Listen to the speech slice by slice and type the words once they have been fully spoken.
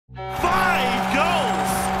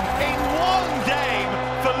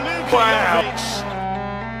Wow.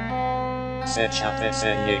 And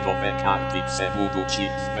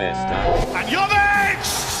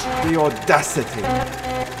JOVIC! The audacity.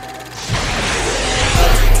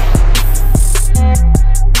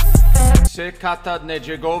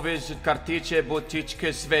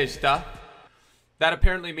 That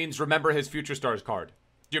apparently means remember his Future Stars card.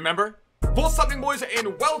 Do you remember? What's up, boys,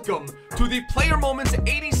 and welcome to the Player Moments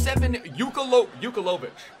 87 Yukovic.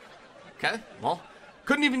 Okay, well,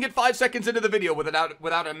 couldn't even get 5 seconds into the video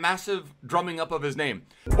without a massive drumming up of his name.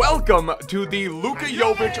 Welcome to the Luka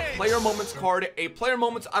Jovic Player Moments card. A Player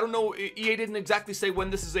Moments, I don't know, EA didn't exactly say when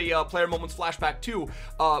this is a Player Moments Flashback 2,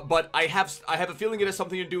 but I have a feeling it has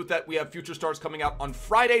something to do with that. We have Future Stars coming out on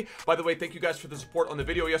Friday. By the way, thank you guys for the support on the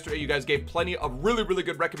video yesterday. You guys gave plenty of really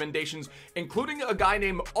good recommendations, including a guy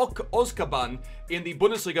named Özkaban in the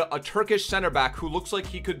Bundesliga, a Turkish center back who looks like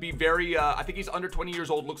he could be very, I think he's under 20 years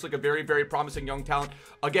old, looks like a very promising young talent.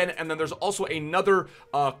 Again, and then there's also another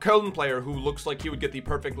Köln player who looks like he would get the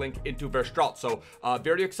perfect link into Verstraat. So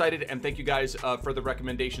very excited, and thank you guys for the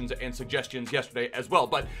recommendations and suggestions yesterday as well.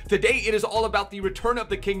 But today it is all about the return of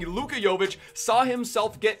the king. Luka Jovic saw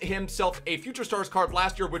himself get himself a Future Stars card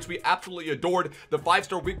last year, which we absolutely adored. The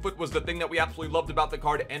 5-star weak foot was the thing that we absolutely loved about the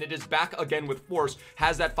card, and it is back again with force.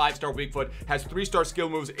 Has that 5-star weak foot, has 3-star skill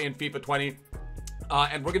moves in FIFA 20.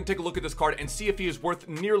 And we're going to take a look at this card and see if he is worth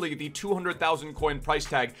nearly the 200,000 coin price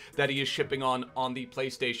tag that he is shipping on the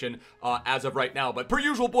PlayStation as of right now. But per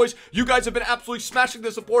usual, boys, you guys have been absolutely smashing the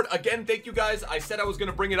support. Again, thank you guys. I said I was going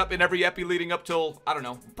to bring it up in every epi leading up till, I don't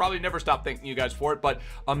know, probably never stop thanking you guys for it. But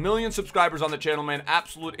 1 million subscribers on the channel, man.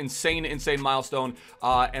 Absolute insane milestone.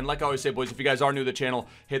 And like I always say, boys, if you guys are new to the channel,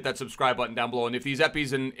 hit that subscribe button down below. And if these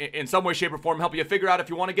epis in some way, shape, or form help you figure out if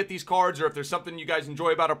you want to get these cards or if there's something you guys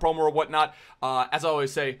enjoy about a promo or whatnot, as I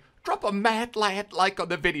always say, drop a mad like on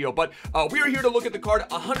the video. But we are here to look at the card.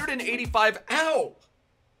 185. Ow!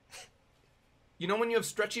 You know when you have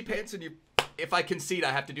stretchy pants and if I concede,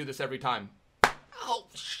 I have to do this every time. Oh,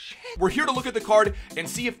 shit. We're here to look at the card and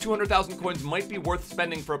see if 200,000 coins might be worth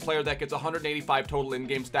spending for a player that gets 185 total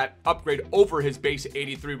in-game stat upgrade over his base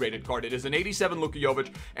 83 rated card. It is an 87 Luka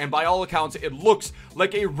Jovic, and by all accounts, it looks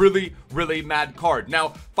like a really mad card.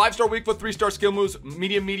 Now, 5-star weak foot, 3-star skill moves,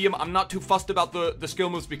 medium. I'm not too fussed about the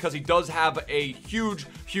skill moves because he does have a huge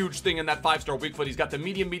thing in that 5-star weak foot. He's got the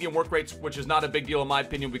medium work rates, which is not a big deal in my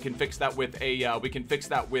opinion. We can fix that with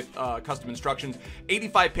custom instructions.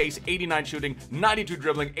 85 pace, 89 shooting, 92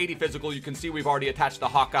 dribbling, 80 physical. You can see we've already attached the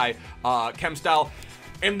Hawkeye chem style.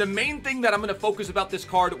 And the main thing that I'm going to focus about this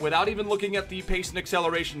card, without even looking at the pace and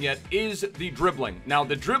acceleration yet, is the dribbling. Now,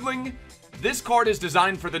 the dribbling, this card is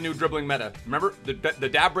designed for the new dribbling meta. Remember, the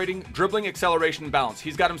DAB rating, dribbling, acceleration, and balance.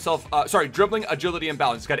 He's got himself, dribbling, agility, and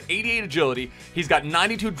balance. He's got 88 agility, he's got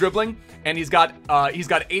 92 dribbling, and he's got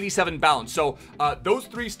 87 balance. So those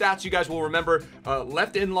 3 stats you guys will remember.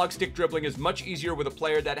 Left analog stick dribbling is much easier with a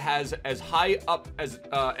player that has as high up as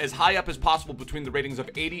possible between the ratings of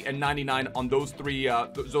 80 and 99 on those three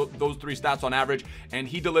stats on average, and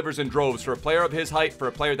he delivers in droves. For a player of his height, for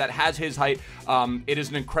a player that has his height, it is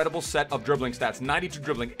an incredible set of dribbling stats. 92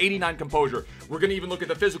 dribbling, 89 composure. We're going to even look at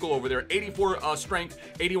the physical over there. 84 strength,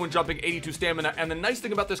 81 jumping, 82 stamina. And the nice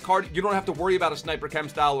thing about this card, you don't have to worry about a sniper chem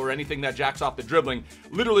style or anything that jacks off the dribbling.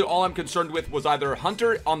 Literally all I'm concerned with was either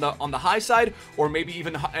Hunter on the high side, or maybe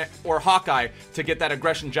even Hawkeye to get that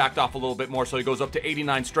aggression jacked off a little bit more. So he goes up to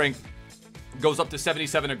 89 strength, goes up to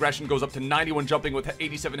 77 aggression, goes up to 91 jumping with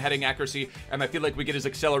 87 heading accuracy, and I feel like we get his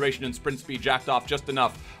acceleration and sprint speed jacked off just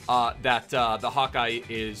enough that the Hawkeye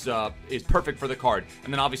is perfect for the card.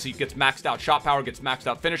 And then obviously gets maxed out shot power, gets maxed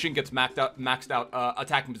out finishing, gets maxed out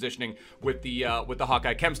attacking positioning with the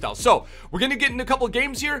Hawkeye chem style. So we're gonna get in a couple of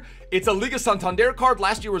games here. It's a Liga Santander card.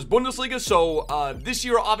 Last year was Bundesliga, so this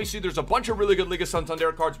year obviously there's a bunch of really good Liga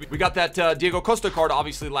Santander cards. We got that Diego Costa card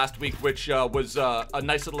obviously last week, which was a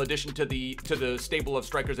nice little addition to the stable of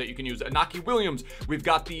strikers that you can use. Inaki Williams, we've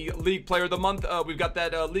got the League Player of the Month, we've got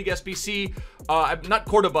that League SBC, not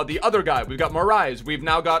Cordoba, the other guy, we've got Moraes, we've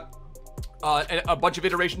now got a bunch of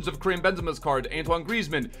iterations of Karim Benzema's card, Antoine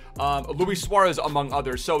Griezmann, Luis Suarez, among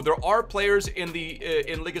others. So there are players in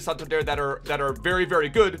Liga Santander that are very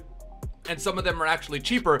good, and some of them are actually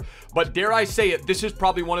cheaper, but dare I say it, this is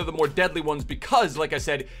probably one of the more deadly ones because, like I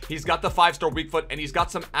said, he's got the 5-star weak foot, and he's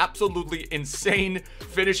got some absolutely insane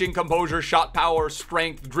finishing, composure, shot power,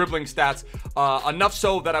 strength, dribbling stats, enough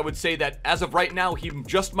so that I would say that as of right now, he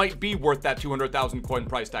just might be worth that 200,000 coin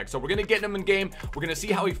price tag. So we're going to get him in game, we're going to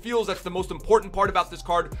see how he feels. That's the most important part about this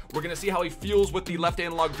card. We're going to see how he feels with the left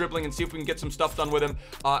analog dribbling and see if we can get some stuff done with him,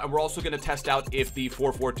 and we're also going to test out if the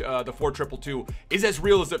 4-4-2 is as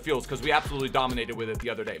real as it feels, because we we absolutely dominated with it the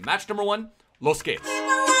other day. Match number 1, Los Gates.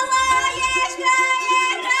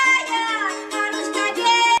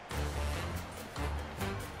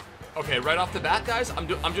 Okay, right off the bat, guys,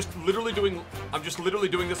 I'm just literally doing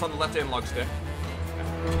this on the left analog stick.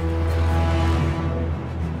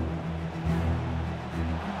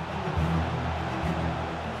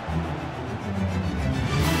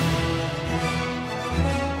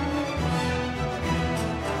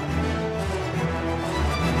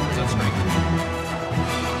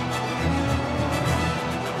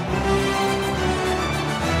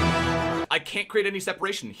 I can't create any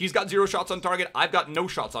separation. He's got 0 shots on target. I've got no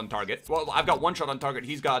shots on target. Well, I've got 1 shot on target.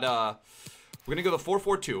 He's got, we're going to go the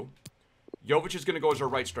 4-4-2. Jovic is going to go as our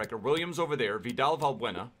right striker. Williams over there. Vidal,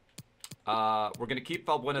 Valbuena. We're going to keep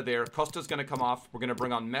Valbuena there. Costa's going to come off. We're going to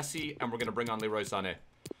bring on Messi, and we're going to bring on Leroy Sané.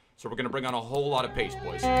 So we're going to bring on a whole lot of pace,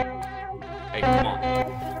 boys. Hey, come on.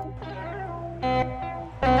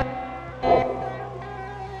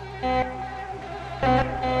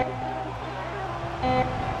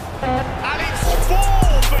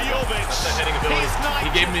 That's the heading ability.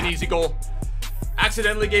 He gave me an easy goal.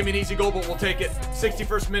 Accidentally gave me an easy goal, but we'll take it.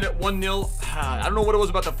 61st minute, 1-0. I don't know what it was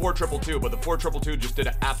about the 4-2-2, but the 4-2-2 just did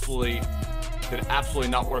absolutely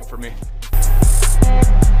not work for me.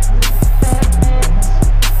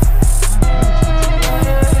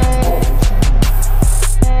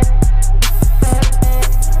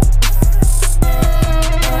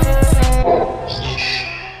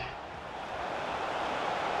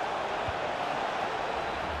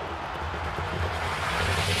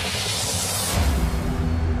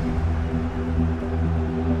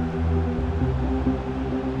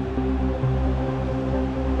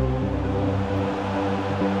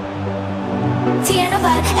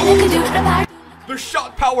 The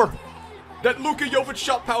shot power! That Luka Jovic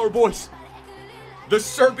shot power, boys! The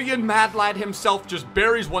Serbian mad lad himself just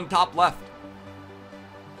buries one top left.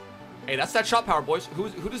 Hey, that's that shot power, boys.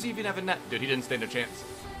 Who does he even have in net? Dude, he didn't stand a chance.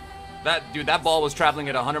 That ball was traveling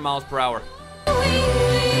at 100 miles per hour.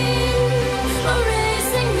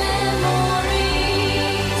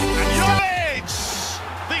 Jovic!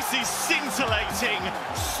 This is scintillating,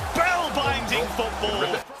 spellbinding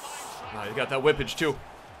football. Oh, you got that whippage too.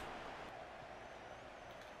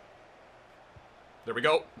 There we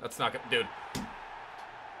go. That's not good, dude.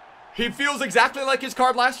 He feels exactly like his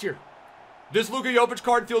card last year. This Luka Jovic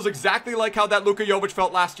card feels exactly like how that Luka Jovic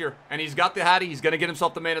felt last year. And he's got the Hattie. He's going to get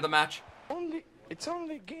himself the man of the match. It's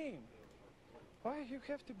only a game. Why you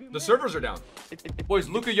have to be The servers are down. Boys,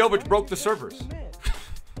 Luka Jovic broke the servers.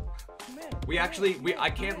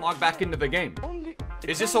 I can't log back into the game.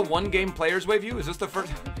 Is this a one-game player's way view? Is this the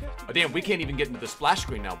first? Oh, damn, we can't even get into the splash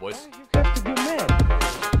screen now, boys.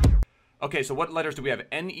 Okay, so what letters do we have?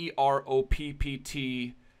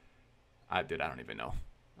 N-E-R-O-P-P-T. Dude, I don't even know.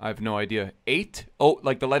 I have no idea. 8? Oh,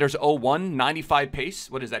 like the letters 01, 95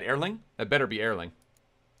 pace. What is that, Erling? That better be Erling.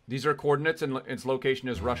 These are coordinates and its location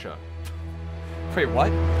is Russia. Wait,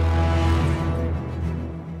 what?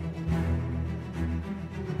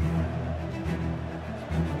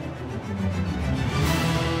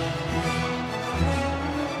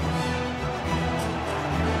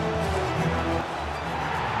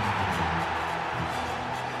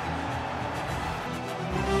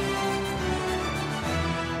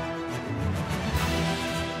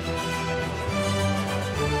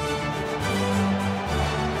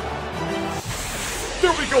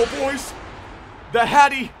 There we go, boys. The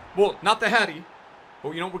Hattie. Well, not the Hattie.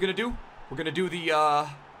 But you know what we're gonna do? We're gonna do the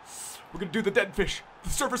dead fish. The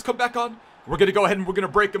servers come back on. We're gonna go ahead and we're gonna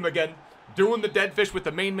break them again. Doing the dead fish with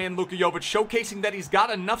the main man Luka Jovic, showcasing that he's got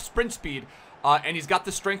enough sprint speed, and he's got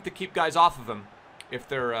the strength to keep guys off of him if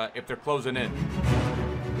they're closing in.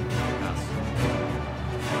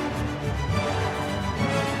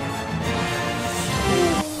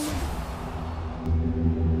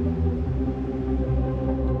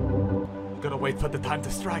 Gotta wait for the time to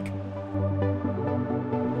strike.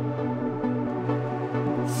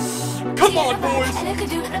 Come on, boys!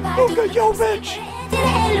 Luka Jovic!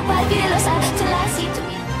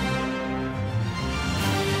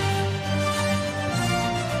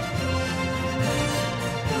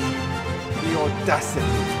 The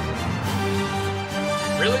audacity.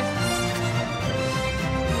 Really?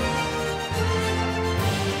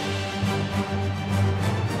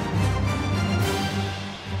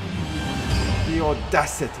 The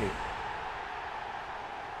audacity.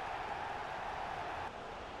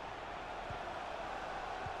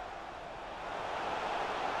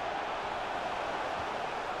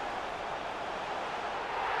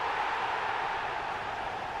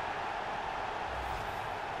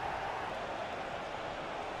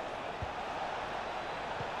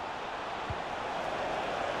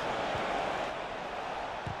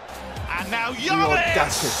 And now The JOVIC!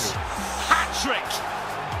 audacity. Hat-trick!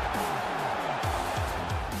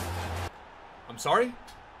 I'm sorry?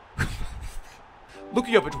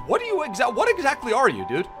 Luka Jovic, what exactly are you,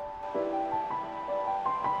 dude?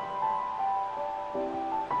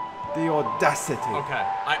 The audacity. Okay,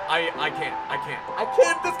 I can't.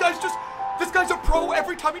 This guy's a pro.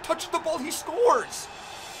 Every time he touches the ball, he scores.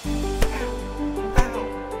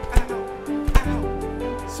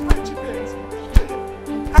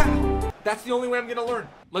 That's the only way I'm gonna learn.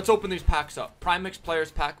 Let's open these packs up. Prime Mix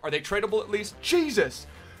Players Pack. Are they tradable at least? Jesus.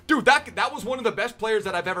 Dude, that was one of the best players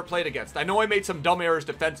that I've ever played against. I know I made some dumb errors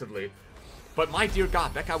defensively, but my dear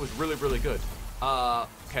God, that guy was really, really good.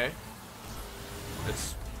 Okay.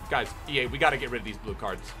 Guys, EA, we gotta get rid of these blue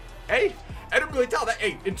cards. Hey, I didn't really tell that.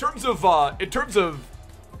 Hey, in terms of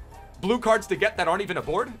blue cards to get that aren't even a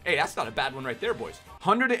board, hey, that's not a bad one right there, boys.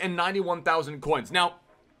 191,000 coins. Now,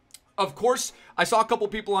 of course, I saw a couple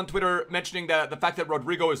people on Twitter mentioning that the fact that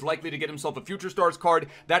Rodrigo is likely to get himself a Future Stars card,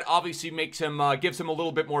 that obviously makes him, gives him a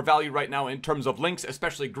little bit more value right now in terms of links,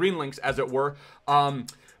 especially green links, as it were.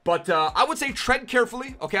 But I would say tread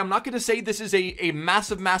carefully, okay? I'm not going to say this is a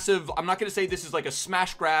massive, I'm not going to say this is like a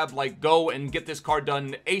smash grab, like go and get this card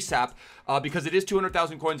done ASAP, because it is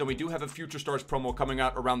 200,000 coins, and we do have a Future Stars promo coming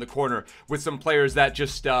out around the corner with some players that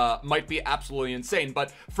just might be absolutely insane.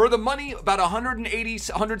 But for the money, about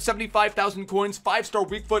 175,000 coins, 5-star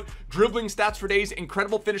weak foot, dribbling stats for days,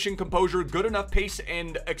 incredible finishing composure, good enough pace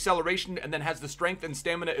and acceleration, and then has the strength and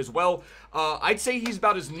stamina as well. I'd say he's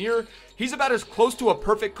about as close to a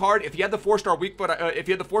perfect card. If he had the 4-star weak foot, if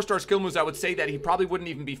he had the 4-star skill moves, I would say that he probably wouldn't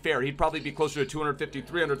even be fair. He'd probably be closer to 250,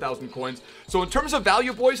 300,000 coins. So in terms of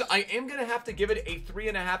value, boys, I am going to have to give it a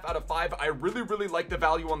 3.5 out of 5. I really, really like the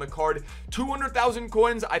value on the card. 200,000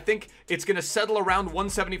 coins, I think it's going to settle around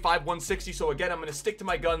 175, 160. So again, I'm going to stick to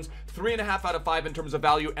my guns. 3.5 out of 5 in terms of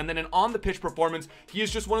value. And then an on-the-pitch performance, he is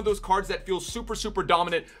just one of those cards that feels super, super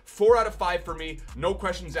dominant. 4 out of 5 for me. No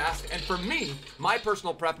questions asked. And for me, my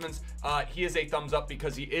personal preference, he is a thumbs up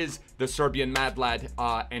because he is the Serbian mad lad,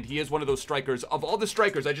 and he is one of those strikers. Of all the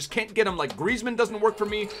strikers, I just can't get him. Like, Griezmann doesn't work for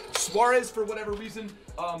me. Suarez, for whatever reason,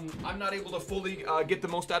 I'm not able to fully get the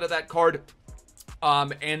most out of that card.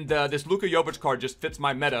 This Luka Jovic card just fits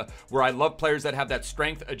my meta, where I love players that have that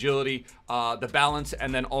strength, agility, the balance,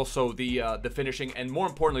 and then also the finishing, and more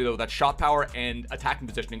importantly though, that shot power and attacking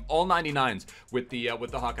positioning. All 99s with the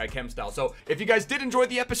Hawkeye Chem style. So if you guys did enjoy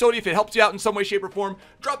the episode, if it helps you out in some way, shape, or form,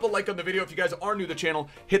 drop a like on the video. If you guys are new to the channel,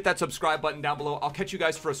 hit that subscribe button down below. I'll catch you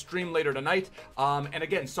guys for a stream later tonight. And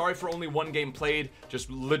again, sorry for only one game played.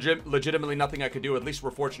 Just legitimately nothing I could do. At least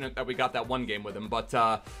we're fortunate that we got that one game with him. But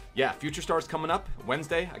yeah, Future Stars coming up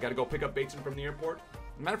Wednesday. I gotta go pick up Bateson from the airport.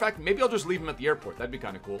 Matter of fact, maybe I'll just leave him at the airport. That'd be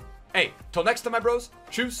kind of cool. Hey, till next time, my bros.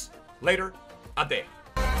 Tschüss. Later. Ade.